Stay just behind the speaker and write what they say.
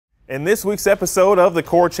In this week's episode of the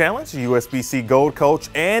Core Challenge, USBC Gold Coach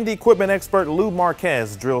and equipment expert Lou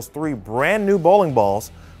Marquez drills 3 brand new bowling balls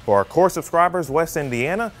for our Core subscribers, West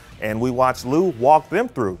Indiana, and we watch Lou walk them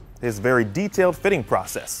through his very detailed fitting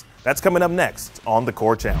process. That's coming up next on the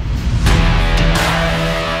Core Challenge.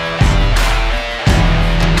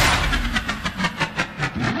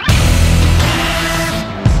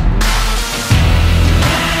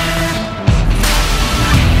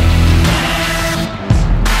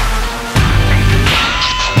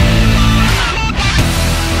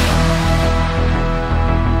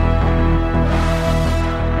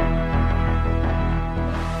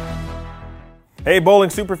 Hey bowling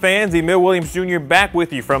superfans, Emil Williams Jr. back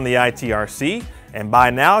with you from the ITRC, and by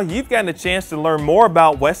now you've gotten a chance to learn more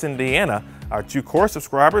about West Indiana, our 2 Core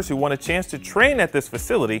subscribers who want a chance to train at this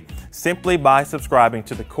facility simply by subscribing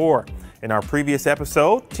to the Core. In our previous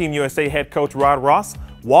episode, Team USA head coach Rod Ross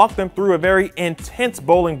walked them through a very intense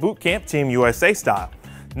bowling boot camp, Team USA style.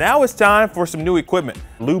 Now it's time for some new equipment.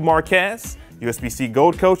 Lou Marquez, USBC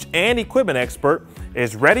Gold Coach and equipment expert,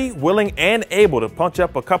 is ready, willing, and able to punch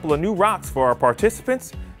up a couple of new rocks for our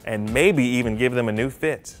participants and maybe even give them a new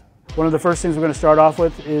fit. One of the first things we're going to start off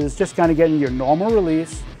with is just kind of getting your normal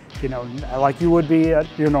release, like you would be at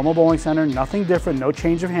your normal bowling center, nothing different, no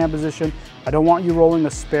change of hand position. I don't want you rolling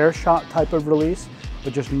a spare shot type of release,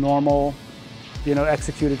 but just normal,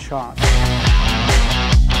 executed shots.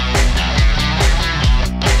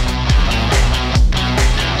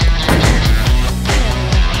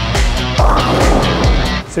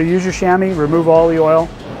 So use your chamois, remove all the oil.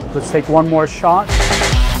 Let's take one more shot.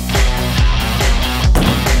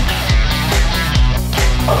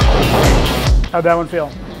 How'd that one feel?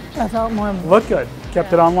 I felt more. Looked good.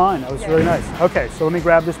 Kept it online. That was really nice. Okay, so let me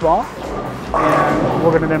grab this ball. And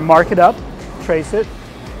we're going to then mark it up, trace it,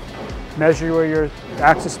 measure where your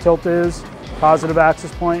axis tilt is, positive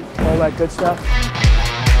axis point, all that good stuff.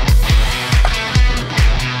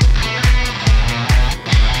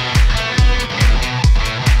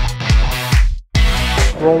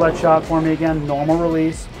 Roll that shot for me again, normal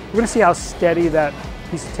release. We're going to see how steady that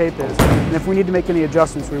piece of tape is, and if we need to make any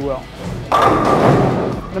adjustments, we will.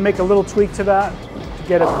 I'm going to make a little tweak to that to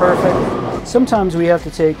get it perfect. Sometimes we have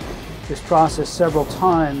to take this process several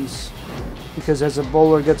times because as a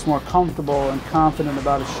bowler gets more comfortable and confident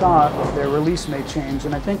about a shot, their release may change,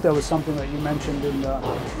 and I think that was something that you mentioned in the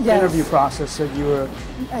interview process, that you were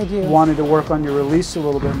wanting to work on your release a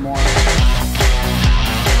little bit more.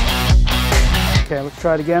 Okay, let's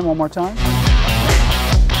try it again one more time.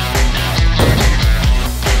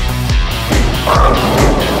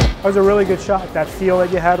 That was a really good shot. That feel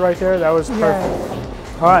that you had right there, that was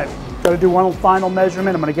perfect. All right, got to do one final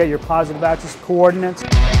measurement. I'm going to get your positive axis coordinates.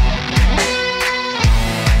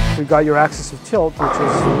 We've got your axis of tilt, which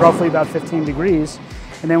is roughly about 15 degrees.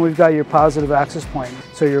 And then we've got your positive axis point.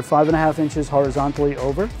 So you're 5.5 inches horizontally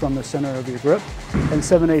over from the center of your grip and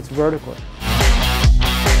 7/8 vertically.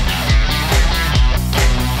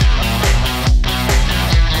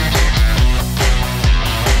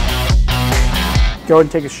 Go ahead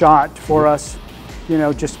and take a shot for us.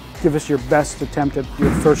 Just give us your best attempt at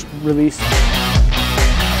your first release.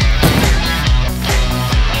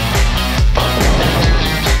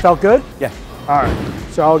 Felt good? Yeah. All right,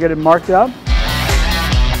 so I'll get it marked up.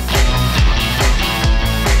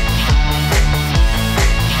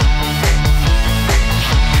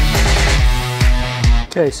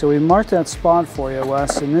 Okay, so we marked that spot for you,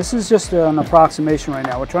 Wes, and this is just an approximation right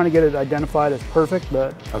now. We're trying to get it identified as perfect,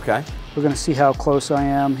 but okay. We're going to see how close I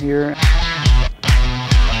am here.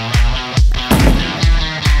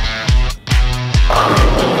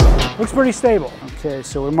 Looks pretty stable. Okay,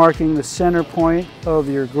 so we're marking the center point of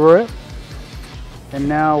your grip, and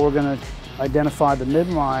now we're going to identify the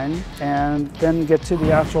midline and then get to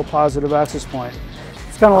the actual positive axis point.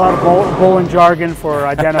 It's kind of a lot of bowling jargon for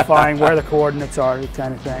identifying where the coordinates are,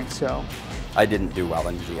 kind of thing. So I didn't do well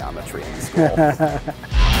in geometry in school.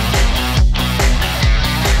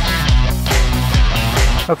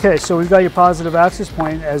 Okay, so we've got your positive axis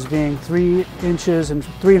point as being 3 inches and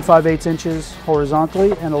 3 5/8 inches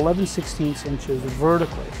horizontally and 11/16 inches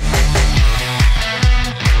vertically.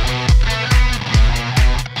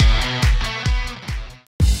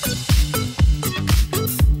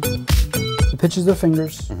 The pitches of the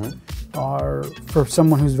fingers, are for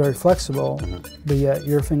someone who's very flexible, but yet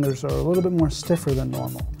your fingers are a little bit more stiffer than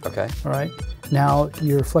normal. Okay. All right. Now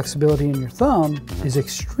your flexibility in your thumb is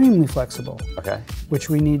extremely flexible. Okay. Which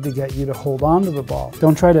we need to get you to hold on to the ball.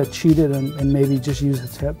 Don't try to cheat it and maybe just use the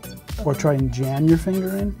tip, or try and jam your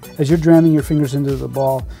finger in. As you're jamming your fingers into the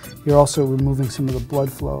ball, you're also removing some of the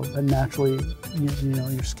blood flow that naturally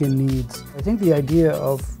your skin needs. I think the idea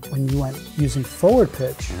of when you went using forward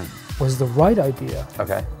pitch was the right idea.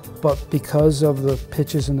 Okay. But because of the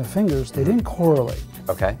pitches in the fingers, they didn't correlate.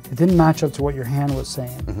 Okay. It didn't match up to what your hand was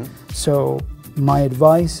saying. So my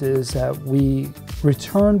advice is that we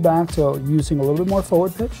return back to using a little bit more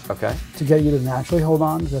forward pitch to get you to naturally hold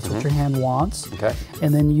on. That's what your hand wants. Okay.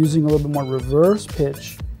 And then using a little bit more reverse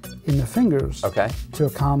pitch in the fingers to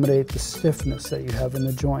accommodate the stiffness that you have in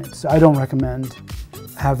the joints. I don't recommend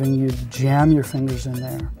having you jam your fingers in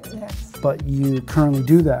there, but you currently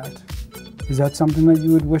do that. Is that something that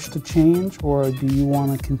you would wish to change, or do you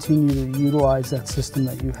want to continue to utilize that system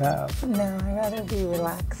that you have? No, I'd rather be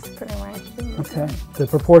relaxed, putting my fingers Okay. The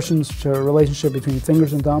proportions to relationship between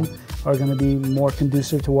fingers and thumb are going to be more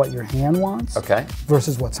conducive to what your hand wants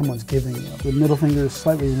versus what someone's giving you. The middle finger is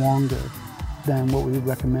slightly longer than what we would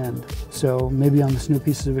recommend. So maybe on this new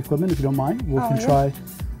piece of equipment, if you don't mind, we can try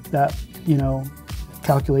that,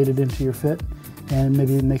 calculated into your fit, and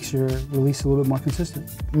maybe it makes your release a little bit more consistent.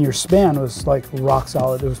 And your span was like rock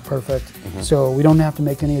solid, it was perfect. So we don't have to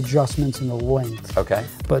make any adjustments in the length,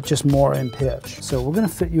 but just more in pitch. So we're gonna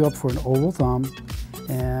fit you up for an oval thumb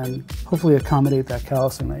and hopefully accommodate that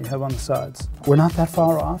callousing that you have on the sides. We're not that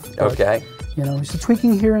far off. But, just a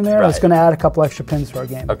tweaking here and there. It's gonna add a couple extra pins to our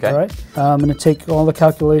game, all right? I'm gonna take all the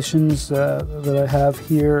calculations that I have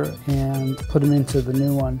here and put them into the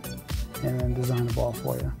new one and then design a ball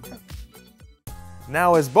for you.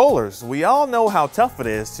 Now, as bowlers, we all know how tough it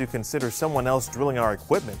is to consider someone else drilling our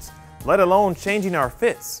equipment, let alone changing our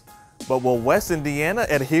fits. But will Wes Indiana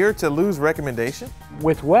adhere to Lou's recommendation?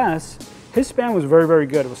 With Wes, his span was very, very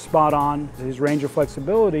good. It was spot on. His range of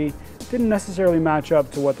flexibility didn't necessarily match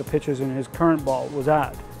up to what the pitches in his current ball was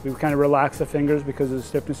at. We kind of relaxed the fingers because of the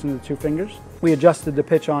stiffness in the two fingers. We adjusted the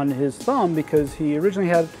pitch on his thumb because he originally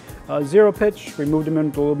had zero pitch. We moved him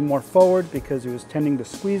into a little bit more forward because he was tending to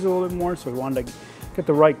squeeze a little bit more, so we wanted to get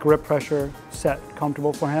the right grip pressure set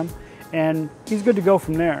comfortable for him. And he's good to go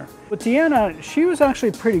from there. With Deanna, she was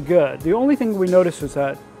actually pretty good. The only thing we noticed was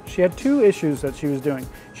that she had two issues that she was doing.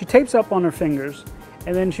 She tapes up on her fingers,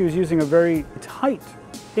 and then she was using a very tight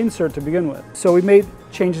insert to begin with. So we made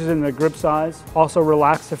changes in the grip size, also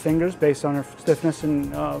relaxed the fingers based on her stiffness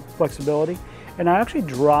and flexibility. And I actually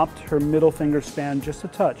dropped her middle finger span just a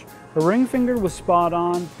touch. Her ring finger was spot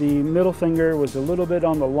on. The middle finger was a little bit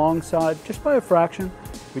on the long side, just by a fraction.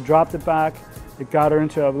 We dropped it back. It got her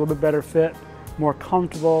into a little bit better fit, more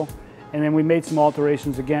comfortable. And then we made some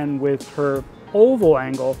alterations again with her oval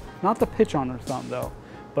angle, not the pitch on her thumb though,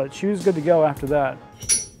 but she was good to go after that.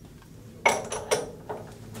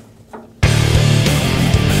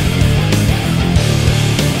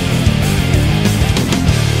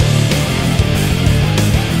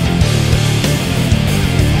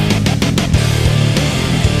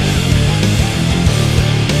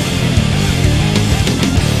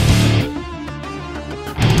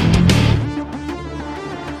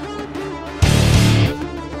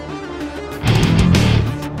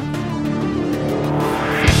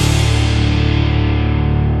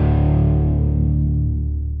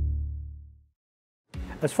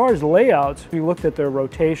 As far as layouts, we looked at their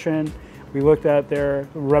rotation, we looked at their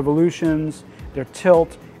revolutions, their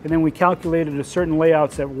tilt, and then we calculated a certain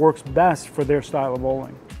layouts that works best for their style of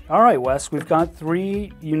bowling. All right, Wes, we've got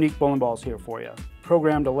 3 unique bowling balls here for you.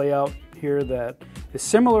 Programmed a layout here that is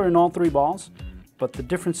similar in all 3 balls, but the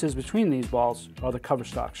differences between these balls are the cover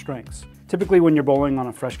stock strengths. Typically when you're bowling on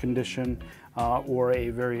a fresh condition or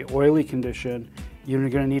a very oily condition, you're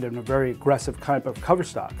going to need a very aggressive type of cover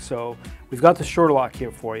stock. So we've got the Short Lock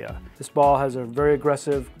here for you. This ball has a very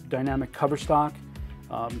aggressive dynamic cover stock,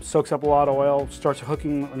 soaks up a lot of oil, starts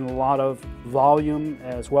hooking in a lot of volume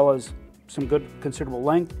as well as some good considerable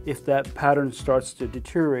length. If that pattern starts to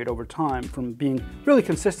deteriorate over time from being really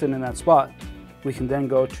consistent in that spot, we can then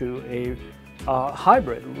go to a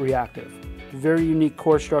hybrid reactive. Very unique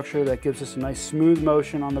core structure that gives us a nice smooth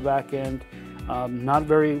motion on the back end. Not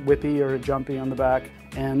very whippy or jumpy on the back.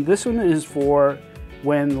 And this one is for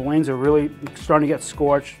when the lanes are really starting to get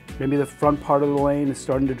scorched. Maybe the front part of the lane is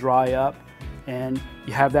starting to dry up and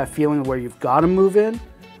you have that feeling where you've got to move in.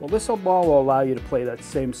 Well, this ball will allow you to play that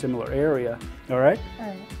same similar area. All right? All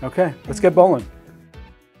right. Okay, let's get bowling.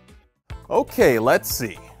 Okay, let's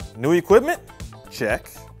see. New equipment? Check.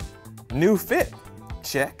 New fit?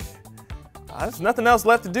 Check. There's nothing else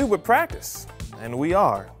left to do but practice. And we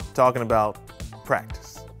are talking about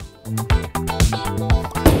practice.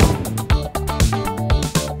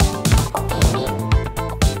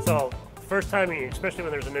 So, first time, especially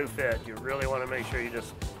when there's a new fit, you really want to make sure you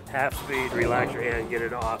just half speed, relax your hand, get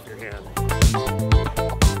it off your hand.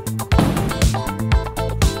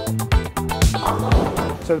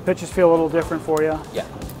 So the pitches feel a little different for you? Yeah.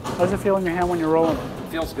 How does it feel in your hand when you're rolling? It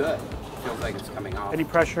feels good. It feels like it's coming off. Any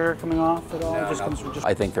pressure coming off at all? No, It just no. comes from just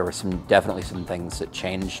I think there were definitely some things that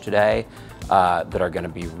changed today that are going to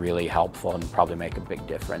be really helpful and probably make a big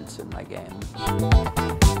difference in my game. Oh,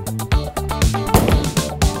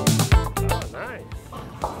 nice.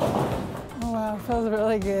 Oh, wow, it feels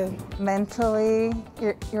really good. Mentally,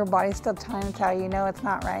 your body's still trying to tell you, no, it's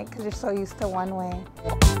not right, because you're so used to one way.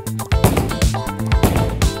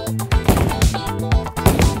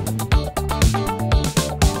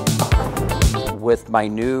 With my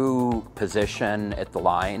new position at the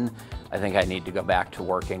line, I think I need to go back to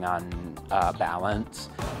working on balance.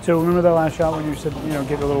 So remember that last shot when you said,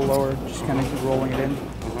 get a little lower, just kind of keep rolling it in?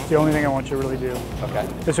 It's the only thing I want you to really do. Okay.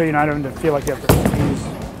 Just so you're not having to feel like you have to squeeze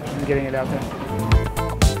and getting it out there.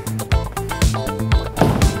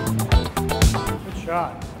 Good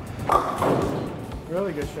shot.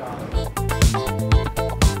 Really good shot.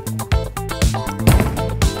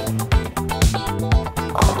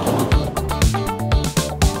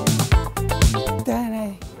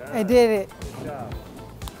 Done, I did it.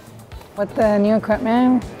 With the new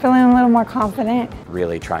equipment, feeling a little more confident.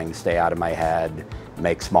 Really trying to stay out of my head,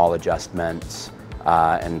 make small adjustments,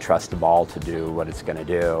 and trust the ball to do what it's going to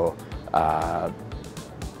do. I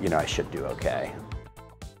should do okay.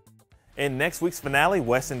 In next week's finale,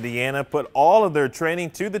 West Indiana put all of their training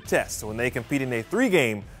to the test when they compete in a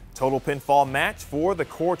 3-game total pinfall match for the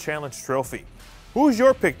Core Challenge Trophy. Who's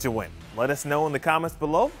your pick to win? Let us know in the comments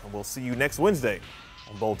below, and we'll see you next Wednesday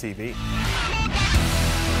on Bowl TV.